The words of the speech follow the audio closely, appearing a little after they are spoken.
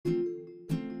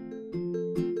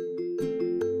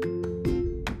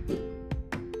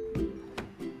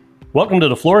Welcome to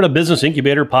the Florida Business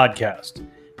Incubator Podcast.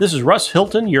 This is Russ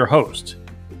Hilton, your host.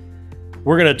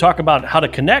 We're going to talk about how to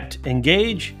connect,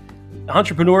 engage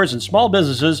entrepreneurs and small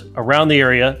businesses around the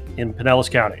area in Pinellas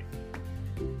County.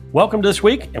 Welcome to this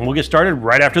week, and we'll get started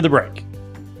right after the break.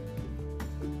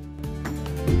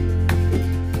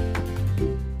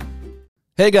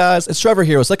 Hey guys, it's Trevor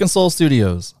here with Second Soul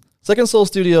Studios. Second Soul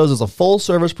Studios is a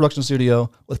full-service production studio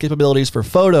with capabilities for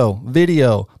photo,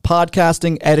 video,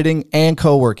 podcasting, editing, and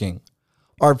co-working.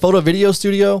 Our photo-video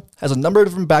studio has a number of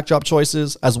different backdrop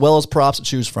choices as well as props to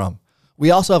choose from. We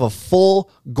also have a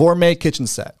full gourmet kitchen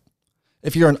set.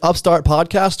 If you're an upstart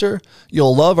podcaster,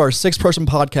 you'll love our 6-person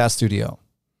podcast studio.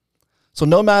 So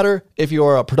no matter if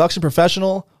you're a production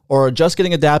professional or just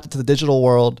getting adapted to the digital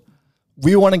world,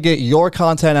 we want to get your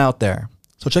content out there.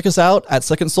 So check us out at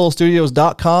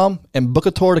secondsoulstudios.com and book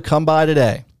a tour to come by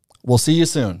today. We'll see you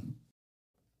soon.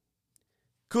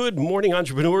 Good morning,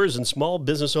 entrepreneurs and small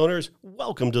business owners.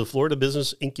 Welcome to the Florida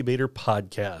Business Incubator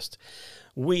Podcast.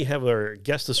 We have our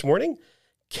guest this morning,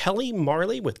 Kelly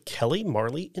Marley with Kelly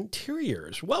Marley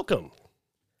Interiors. Welcome.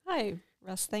 Hi,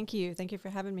 Russ. Thank you. Thank you for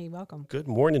having me. Welcome. Good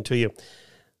morning to you.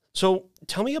 So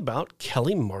tell me about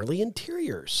Kelly Marley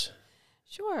Interiors.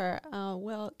 Sure.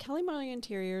 Well, Kelly Marley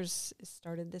Interiors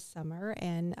started this summer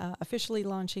and officially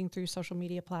launching through social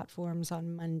media platforms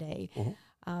on Monday.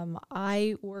 Mm-hmm.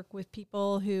 I work with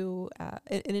people who,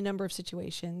 in a number of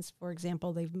situations, for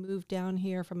example, they've moved down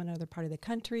here from another part of the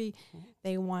country. Mm-hmm.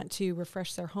 They want to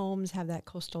refresh their homes, have that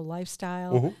coastal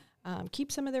lifestyle,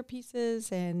 keep some of their pieces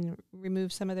and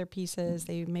remove some of their pieces.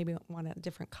 They maybe want a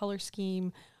different color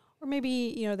scheme. Or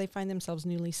maybe, they find themselves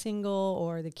newly single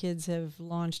or the kids have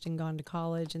launched and gone to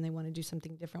college and they want to do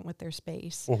something different with their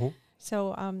space. Mm-hmm.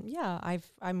 So,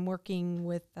 I'm working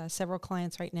with several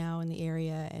clients right now in the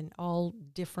area and all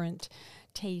different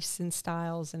tastes and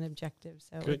styles and objectives.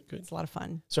 So it's a lot of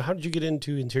fun. So how did you get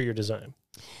into interior design?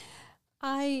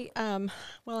 I'm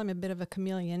a bit of a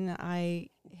chameleon. I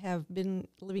have been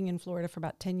living in Florida for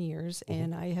about 10 years,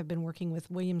 and I have been working with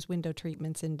Williams Window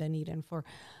Treatments in Dunedin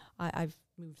I've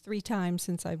moved 3 times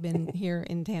since I've been here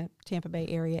in Tampa Bay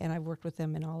area, and I've worked with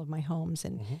them in all of my homes.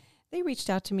 And they reached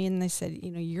out to me and they said,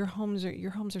 your homes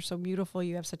are so beautiful.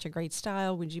 You have such a great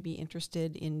style. Would you be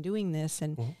interested in doing this?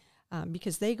 And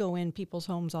because they go in people's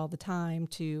homes all the time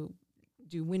to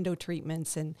do window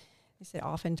treatments, and they say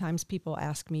oftentimes people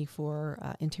ask me for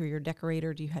interior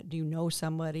decorator. Do you know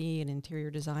somebody, an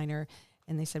interior designer?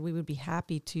 And they said we would be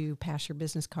happy to pass your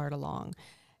business card along.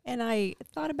 And I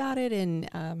thought about it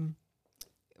and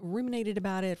ruminated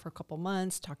about it for a couple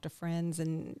months, talked to friends,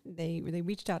 and they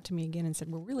reached out to me again and said,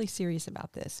 we're really serious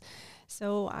about this.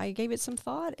 So I gave it some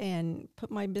thought and put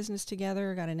my business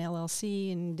together, got an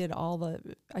LLC, and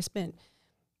I spent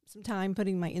some time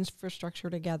putting my infrastructure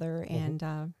together, and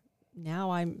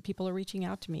now people are reaching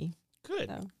out to me.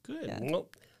 Good. Yeah. Well,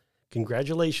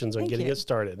 congratulations on getting it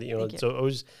started. It's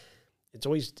always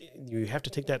you have to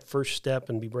take that first step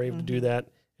and be brave to do that.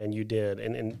 And you did.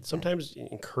 And sometimes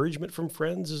encouragement from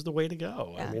friends is the way to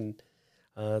go. Yeah. I mean,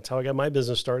 that's how I got my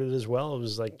business started as well. It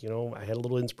was like, I had a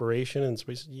little inspiration and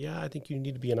somebody said, I think you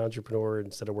need to be an entrepreneur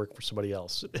instead of working for somebody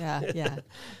else. Yeah.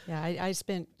 I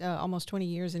spent almost 20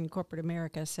 years in corporate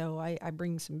America, so I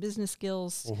bring some business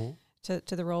skills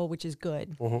to the role, which is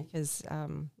good because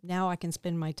now I can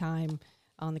spend my time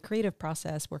on the creative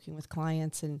process working with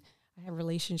clients, and I have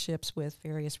relationships with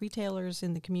various retailers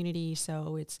in the community,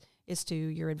 so it's to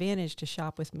your advantage to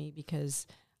shop with me because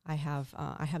I have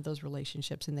those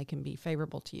relationships and they can be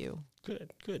favorable to you.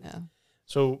 Good. Yeah.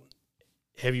 So,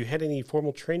 have you had any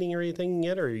formal training or anything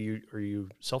yet, or are you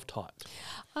self-taught?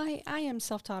 I am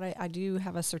self-taught. I do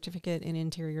have a certificate in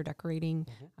interior decorating.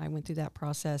 I went through that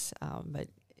process, but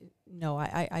no,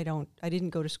 I don't. I didn't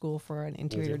go to school for an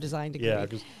interior design degree. Yeah,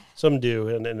 because some do,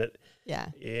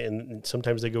 and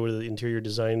sometimes they go to the interior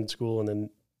design school and then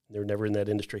they're never in that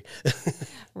industry.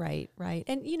 Right.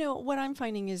 And what I'm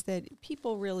finding is that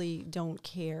people really don't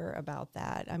care about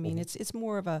that. I mean, it's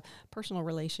more of a personal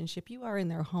relationship. You are in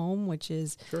their home, which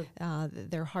is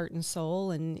their heart and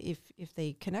soul. And if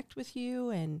they connect with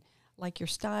you and like your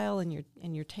style and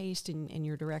your taste and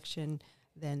your direction,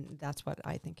 then that's what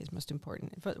I think is most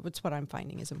important. It's what I'm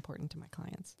finding is important to my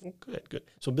clients. Good.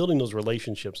 So building those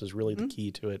relationships is really the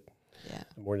key to it. Yeah.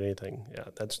 More than anything. Yeah.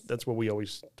 That's what we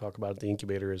always talk about at the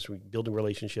incubator is we building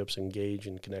relationships, engage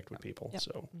and connect with people. Yep.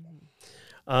 So,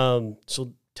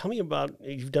 so tell me about,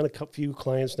 you've done a few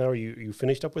clients now. Are you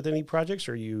finished up with any projects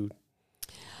or are you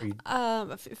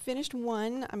finished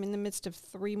one. I'm in the midst of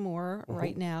 3 more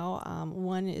right now.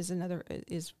 One is a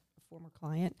former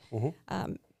client.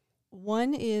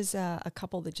 One is a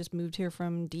couple that just moved here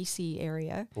from DC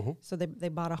area. So they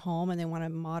bought a home and they want to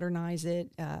modernize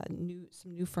it,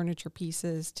 some new furniture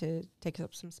pieces to take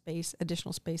up some space,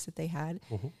 additional space that they had.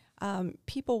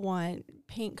 People want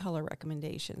paint color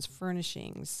recommendations,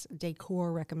 furnishings,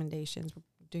 decor recommendations. We're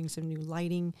doing some new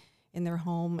lighting in their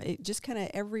home. It just kind of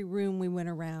every room we went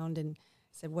around and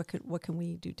said, what can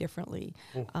we do differently?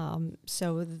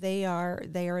 So they are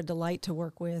a delight to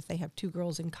work with. They have 2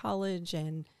 girls in college,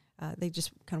 and they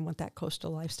just kind of want that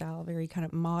coastal lifestyle, very kind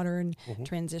of modern,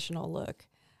 transitional look.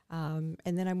 And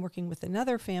then I'm working with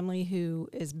another family who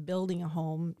is building a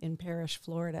home in Parrish,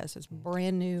 Florida. So it's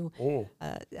brand new.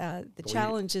 The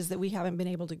challenge is that we haven't been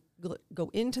able to go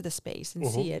into the space and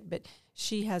see it, but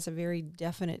she has a very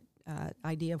definite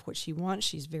idea of what she wants.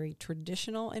 She's very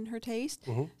traditional in her taste.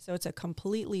 So it's a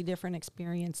completely different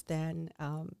experience than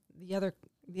the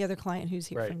other client who's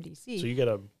here from DC. So you got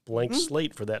a blank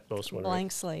slate for that most one.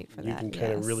 Blank slate for that. You can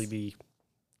kind of really be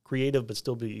creative, but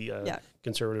still be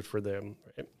conservative for them.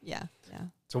 Right? Yeah.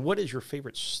 So what is your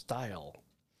favorite style?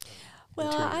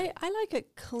 Well, I like a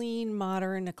clean,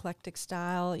 modern, eclectic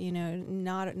style. You know,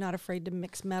 not afraid to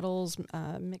mix metals,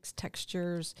 mix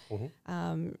textures.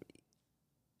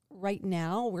 Right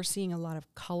now, we're seeing a lot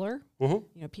of color. You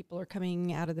know, people are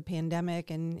coming out of the pandemic,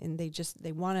 and they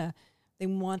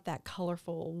want that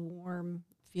colorful, warm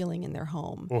feeling in their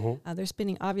home. They're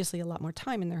spending obviously a lot more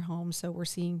time in their home, so we're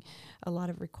seeing a lot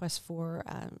of requests for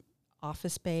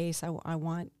office space. I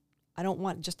don't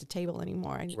want just a table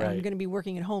anymore. I'm going to be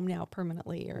working at home now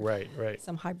permanently, or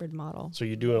some hybrid model. So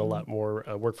you're doing a lot more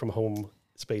work from home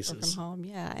spaces. Work from home,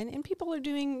 yeah. And people are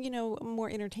doing, more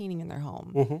entertaining in their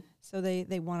home. So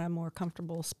they want a more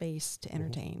comfortable space to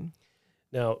entertain.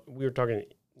 Now, we were talking,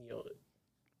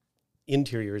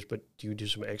 interiors, but do you do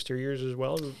some exteriors as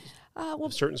well?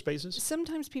 Certain spaces?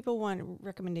 Sometimes people want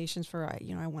recommendations for,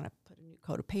 I want to put a new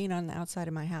coat of paint on the outside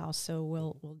of my house, so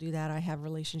we'll do that. I have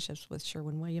relationships with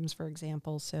Sherwin-Williams, for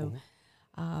example. So,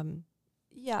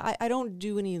 I don't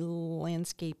do any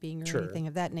landscaping or anything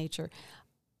of that nature.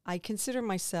 I consider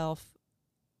myself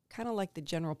kind of like the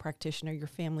general practitioner, your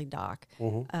family doc,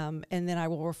 and then I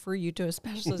will refer you to a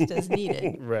specialist as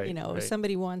needed. If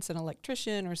somebody wants an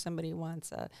electrician or somebody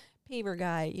wants a paver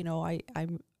guy,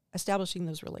 I'm establishing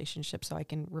those relationships so I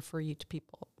can refer you to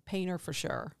people. Painter for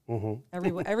sure.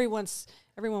 Everyone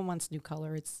wants new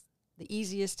color. It's the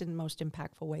easiest and most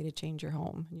impactful way to change your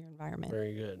home and your environment.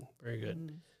 Very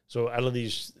good. So out of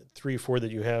these 3 or 4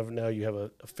 that you have now, you have a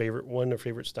favorite one, a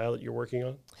favorite style that you're working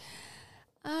on?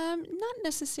 Not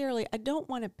necessarily. I don't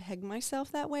want to peg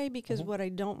myself that way, because what I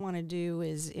don't want to do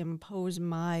is impose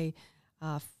my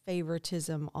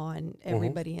favoritism on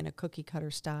everybody in a cookie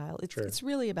cutter style. It's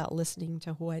really about listening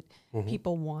to what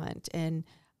people want. And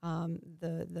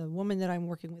the woman that I'm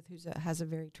working with has a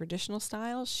very traditional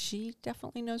style, she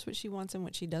definitely knows what she wants and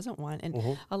what she doesn't want.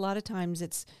 And a lot of times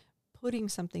it's putting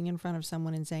something in front of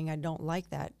someone and saying, I don't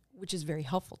like that, which is very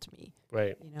helpful to me.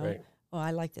 Well, I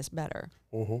like this better.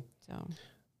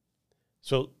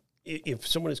 So if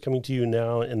someone is coming to you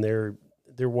now and they're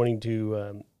wanting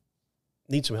to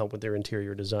need some help with their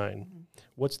interior design,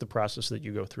 what's the process that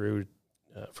you go through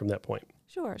from that point?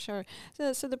 Sure.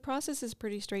 So the process is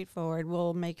pretty straightforward.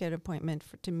 We'll make an appointment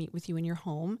to meet with you in your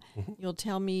home. You'll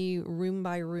tell me room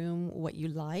by room what you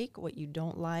like, what you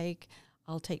don't like.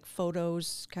 I'll take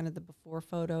photos, kind of the before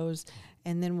photos,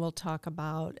 and then we'll talk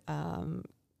about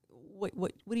what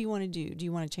do you want to do? Do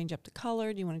you want to change up the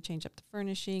color? Do you want to change up the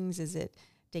furnishings? Is it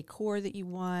decor that you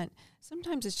want?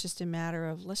 Sometimes it's just a matter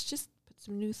of, let's just put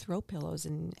some new throw pillows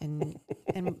and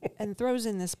throws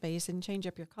in this space and change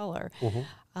up your color.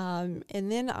 And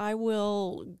then I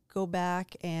will go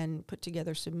back and put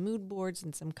together some mood boards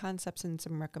and some concepts and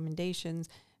some recommendations,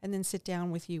 and then sit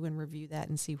down with you and review that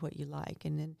and see what you like.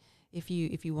 And then if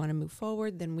you want to move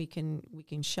forward, then we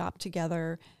can shop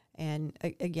together. And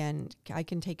again, I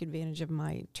can take advantage of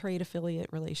my trade affiliate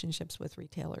relationships with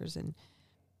retailers, and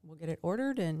we'll get it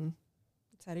ordered and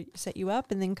set you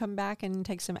up, and then come back and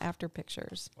take some after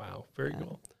pictures. Wow, very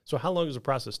cool. So how long does the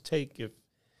process take, if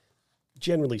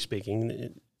generally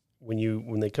speaking,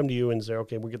 when they come to you and say,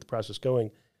 okay, we'll get the process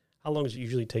going, how long does it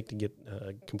usually take to get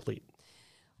complete?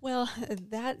 Well,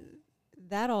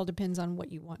 that all depends on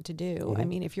what you want to do. I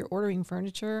mean, if you're ordering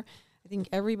furniture, I think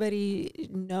everybody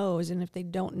knows, and if they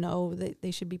don't know, they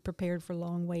should be prepared for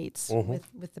long waits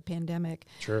with the pandemic.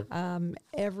 Sure.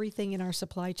 Everything in our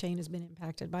supply chain has been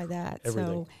impacted by that.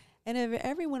 Everything. So, and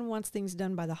everyone wants things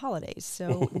done by the holidays.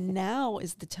 So now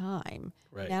is the time.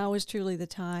 Right. Now is truly the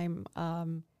time.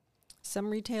 Some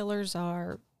retailers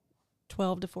are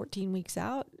 12 to 14 weeks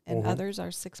out, and others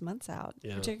are 6 months out,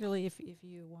 particularly if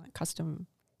you want custom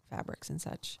fabrics and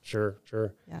such. Sure.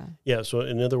 Yeah. Yeah. So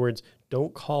in other words,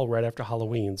 don't call right after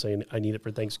Halloween saying I need it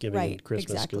for Thanksgiving and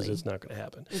Christmas, because it's not going to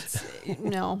happen. It's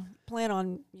no, plan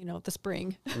on, the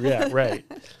spring. Yeah. Right.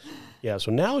 Yeah.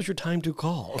 So now is your time to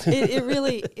call.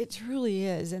 It truly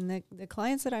is. And the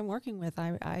clients that I'm working with,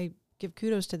 I give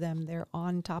kudos to them. They're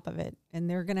on top of it, and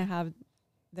they're going to have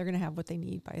what they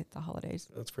need by the holidays.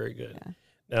 That's very good. Yeah.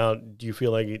 Now, do you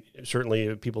feel like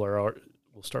certainly people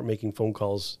will start making phone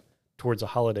calls towards the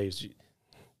holidays?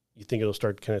 You think it'll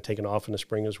start kind of taking off in the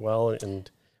spring as well?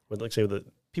 And with, like, say, the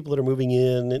people that are moving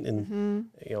in and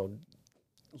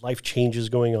life changes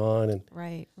going on. And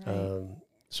Right.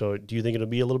 so do you think it'll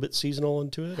be a little bit seasonal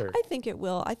into it? Or? I think it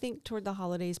will. I think toward the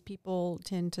holidays, people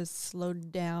tend to slow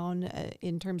down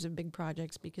in terms of big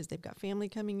projects because they've got family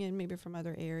coming in, maybe from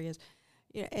other areas.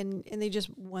 Yeah, and they just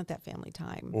want that family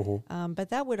time. Mm-hmm.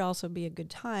 But that would also be a good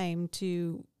time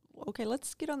to,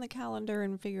 let's get on the calendar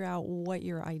and figure out what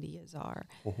your ideas are.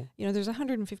 Mm-hmm. There's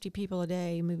 150 people a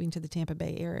day moving to the Tampa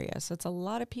Bay area. So it's a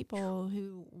lot of people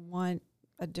who want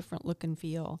a different look and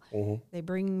feel. Mm-hmm. They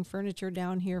bring furniture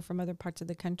down here from other parts of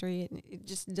the country, and it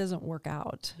just doesn't work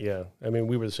out. Yeah. I mean,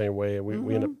 we were the same way. We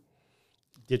ended up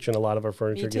ditching a lot of our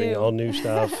furniture, Me getting too. all new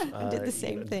stuff. Did the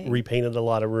same thing. Repainted a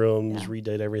lot of rooms, Yeah.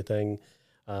 redid everything.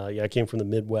 I came from the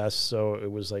Midwest, so it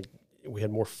was like we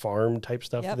had more farm type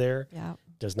stuff there. Yeah.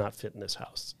 Does not fit in this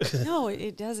house. No,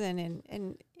 it doesn't.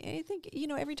 And I think,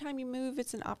 every time you move,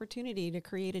 it's an opportunity to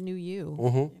create a new you.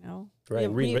 Mm-hmm.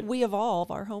 Right. We evolve.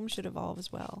 Our home should evolve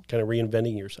as well. Kind of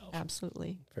reinventing yourself.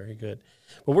 Absolutely. Very good.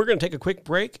 Well, we're going to take a quick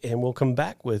break, and we'll come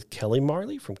back with Kelly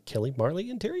Marley from Kelly Marley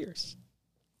Interiors.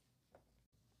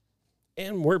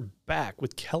 And we're back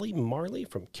with Kelly Marley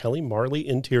from Kelly Marley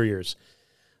Interiors.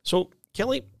 So,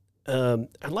 Kelly,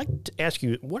 I'd like to ask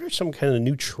you, what are some kind of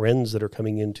new trends that are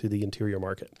coming into the interior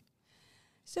market?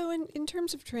 So in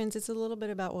terms of trends, it's a little bit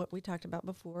about what we talked about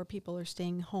before. People are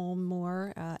staying home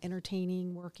more,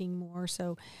 entertaining, working more.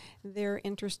 So they're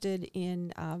interested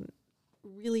in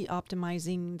really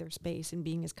optimizing their space and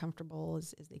being as comfortable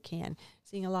as they can.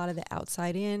 Seeing a lot of the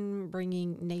outside in,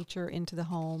 bringing nature into the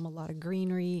home, a lot of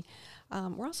greenery.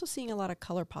 We're also seeing a lot of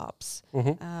color pops,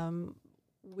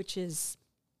 which is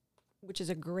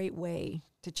a great way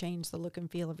to change the look and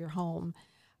feel of your home.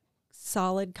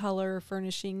 Solid color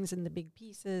furnishings in the big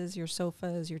pieces, your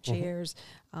sofas, your chairs.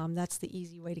 That's the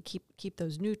easy way to keep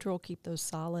those neutral, keep those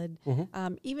solid.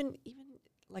 Even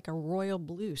like a royal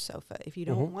blue sofa. If you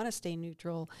don't want to stay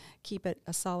neutral, keep it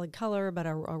a solid color, but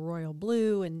a royal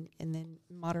blue, and then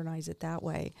modernize it that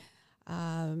way.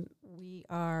 We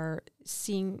are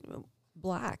seeing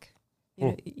black.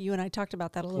 You and I talked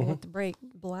about that a little at the break.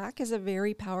 Black is a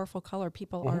very powerful color.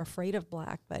 People are afraid of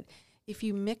black, but if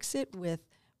you mix it with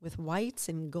whites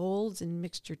and golds and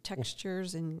mixture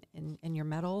textures and your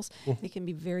metals, it can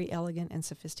be very elegant and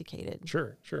sophisticated.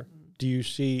 Sure. Do you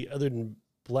see, other than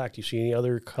black, do you see any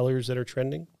other colors that are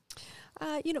trending?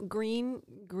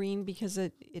 Green because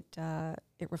it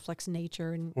reflects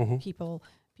nature, and people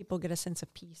get a sense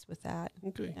of peace with that.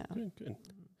 Okay, Yeah. good.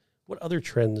 What other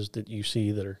trends that you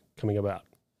see that are coming about?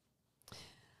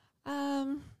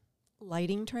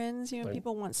 Lighting trends. Lighting.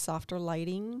 People want softer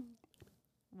lighting.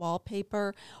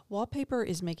 Wallpaper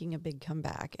is making a big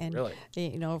comeback, and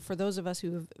Really? for those of us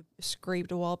who have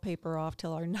scraped wallpaper off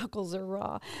till our knuckles are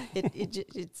raw,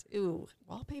 it's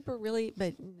wallpaper really.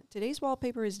 But today's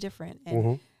wallpaper is different,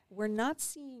 and we're not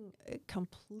seeing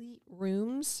complete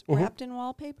rooms wrapped in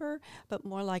wallpaper, but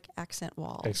more like accent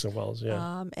walls. Accent walls,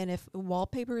 yeah. And if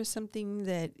wallpaper is something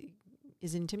that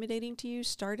is intimidating to you,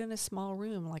 start in a small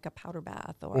room like a powder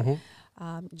bath, or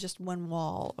just one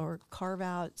wall, or carve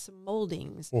out some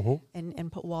moldings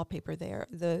and put wallpaper there.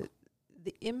 The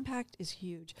impact is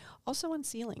huge. Also on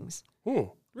ceilings.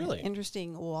 Really?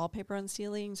 Interesting wallpaper on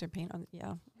ceilings or paint on,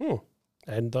 yeah.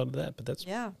 I hadn't thought of that, but that's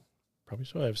probably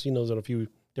so. I've seen those on a few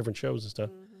different shows and stuff.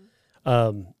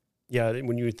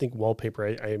 When you think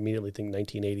wallpaper, I immediately think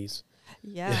 1980s.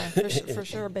 Yeah, for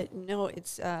sure. But no,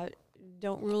 it's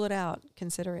don't rule it out.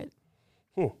 Consider it.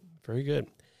 Very good.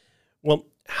 Well,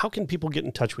 how can people get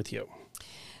in touch with you?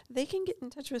 They can get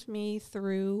in touch with me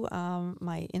through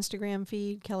my Instagram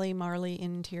feed, Kelly Marley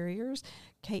Interiors,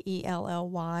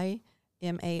 KELLYMARLEY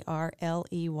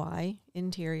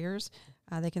Interiors.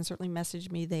 They can certainly message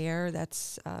me there.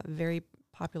 That's a very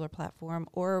popular platform,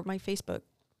 or my Facebook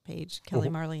page, Kelly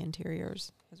Marley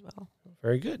Interiors, as well.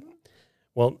 Very good.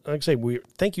 Well, like I say, we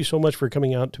thank you so much for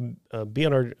coming out to be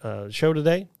on our show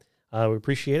today. We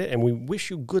appreciate it, and we wish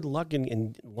you good luck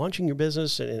in launching your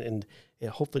business, and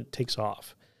hopefully it takes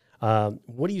off.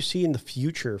 What do you see in the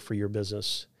future for your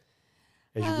business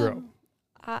as you grow?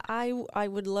 I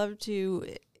would love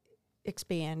to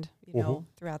expand, you know,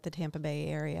 throughout the Tampa Bay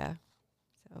area.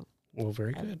 So, well,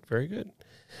 very good. Very good.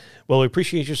 Well, we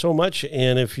appreciate you so much.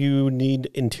 And if you need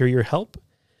interior help,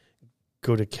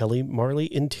 go to Kelly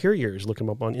Marley Interiors. Look them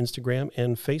up on Instagram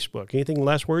and Facebook. Anything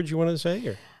last words you want to say?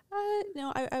 Or?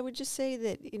 No, I would just say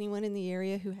that anyone in the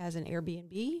area who has an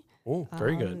Airbnb. Oh,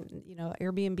 very good. You know,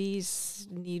 Airbnbs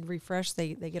need refresh.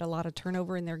 They get a lot of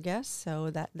turnover in their guests.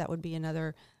 So that would be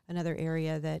another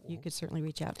area that you could certainly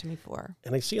reach out to me for.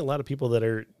 And I see a lot of people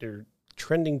that they're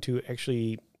trending to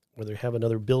actually, where they have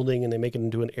another building and they make it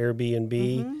into an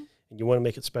Airbnb, and you want to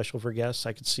make it special for guests.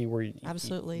 I could see where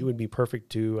you would be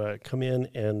perfect to come in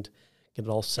and get it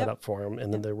all set up for them,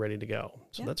 and then they're ready to go.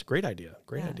 So that's a great idea.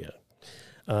 Great idea.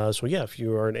 So if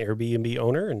you are an Airbnb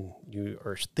owner and you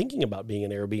are thinking about being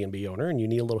an Airbnb owner and you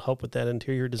need a little help with that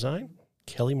interior design,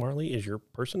 Kelly Marley is your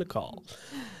person to call.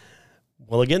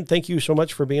 Well, again, thank you so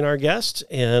much for being our guest.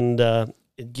 And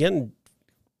again,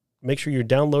 make sure you're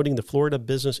downloading the Florida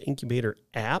Business Incubator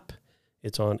app.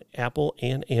 It's on Apple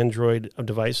and Android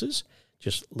devices.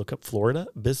 Just look up Florida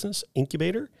Business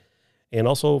Incubator. And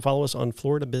also follow us on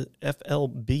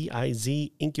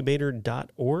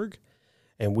FloridaBizIncubator.org.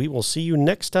 And we will see you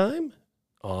next time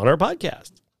on our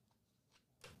podcast.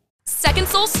 Second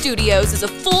Soul Studios is a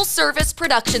full-service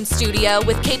production studio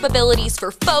with capabilities for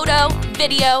photo,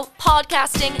 video,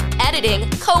 podcasting, editing,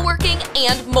 co-working,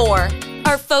 and more.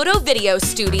 Our photo video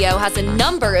studio has a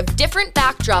number of different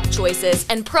backdrop choices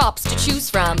and props to choose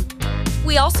from.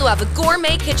 We also have a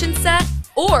gourmet kitchen set,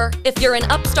 or if you're an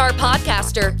upstart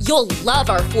podcaster, you'll love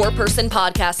our 4-person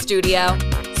podcast studio.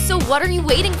 So what are you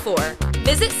waiting for?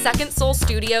 Visit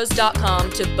secondsoulstudios.com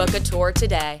to book a tour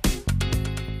today.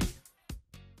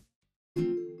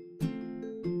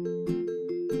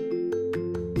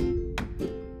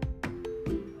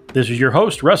 This is your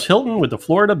host, Russ Hilton, with the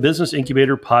Florida Business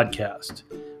Incubator podcast.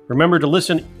 Remember to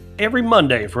listen every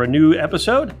Monday for a new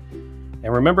episode.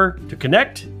 And remember to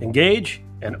connect, engage,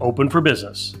 and open for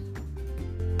business.